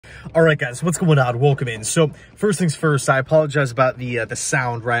All right, guys, what's going on? Welcome in. So first things first, I apologize about the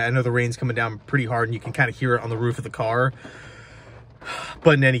sound, right? I know the rain's coming down pretty hard and you can kind of hear it on the roof of the car.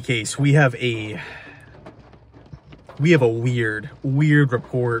 But in any case, we have a weird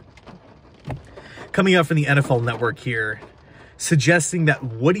report coming out from the NFL Network here, suggesting that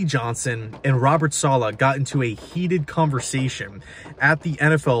Woody Johnson and Robert Saleh got into a heated conversation at the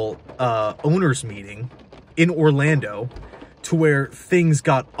NFL owners meeting in Orlando, to where things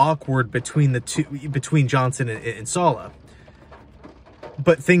got awkward between Johnson and Saleh.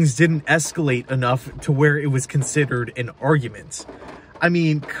 But things didn't escalate enough to where it was considered an argument. I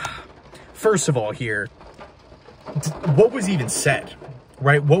mean, first of all here, what was even said,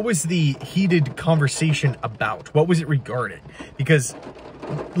 right? What was the heated conversation about? What was it regarding? Because,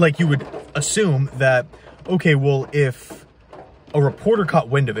 like, you would assume that, okay, well, if a reporter caught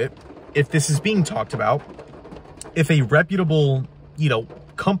wind of it, if this is being talked about, if a reputable,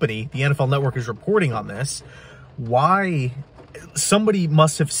 company, the NFL Network, is reporting on this, why? Somebody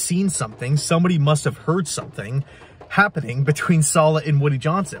must have seen something. Somebody must have heard something happening between Saleh and Woody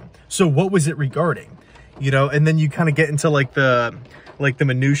Johnson. So what was it regarding? And then you kind of get into the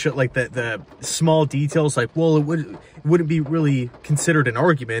minutia, like the small details, like, well, it wouldn't be really considered an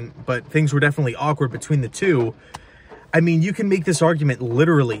argument, but things were definitely awkward between the two. I mean, you can make this argument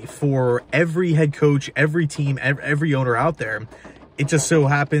literally for every head coach, every team, every owner out there. It just so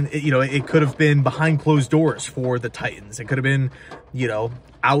happened, it could have been behind closed doors for the Titans. It could have been,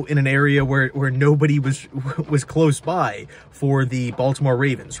 out in an area where nobody was close by for the Baltimore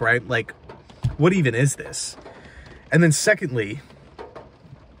Ravens, right? Like, what even is this? And then secondly,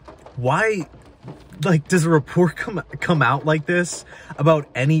 why, does a report come out like this about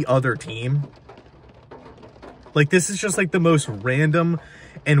any other team? Like, this is just the most random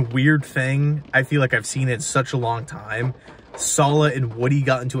and weird thing I feel like I've seen in such a long time. Saleh and Woody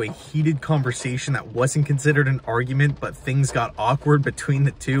got into a heated conversation that wasn't considered an argument, but things got awkward between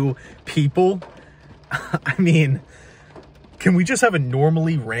the two people. I mein, can we just have can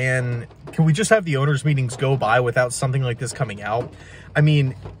we just have the owners meetings go by without something like this coming out? I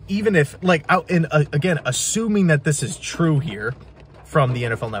mean, even if, again, assuming that this is true here from the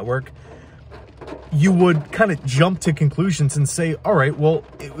NFL Network, you would kind of jump to conclusions and say, all right, well,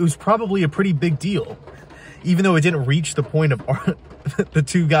 it was probably a pretty big deal, even though it didn't reach the point of the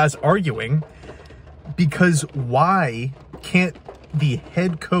two guys arguing. Because why can't the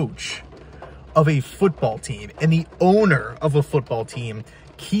head coach of a football team and the owner of a football team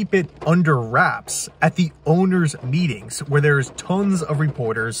keep it under wraps at the owners' meetings, where there's tons of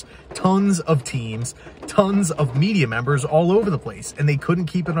reporters, tons of teams, tons of media members all over the place, and they couldn't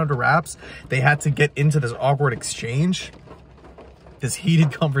keep it under wraps? They had to get into this awkward exchange, this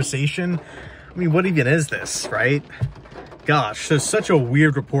heated conversation. I mean, what even is this, right? Gosh, there's such a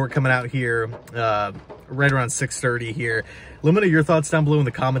weird report coming out here, right around 6:30 here. Let me know your thoughts down below in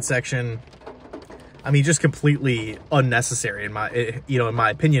the comment section. I mean, just completely unnecessary in my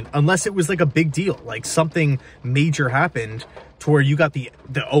opinion, unless it was like a big deal, like something major happened to where you got the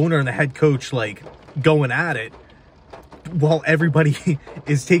owner and the head coach going at it while everybody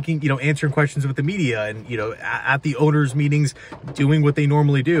is taking, answering questions with the media and, at the owners' meetings doing what they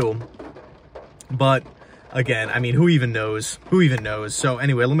normally do. But again, I mean, who even knows? So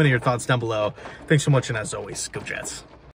anyway, let me know your thoughts down below. Thanks so much, and as always, go Jets.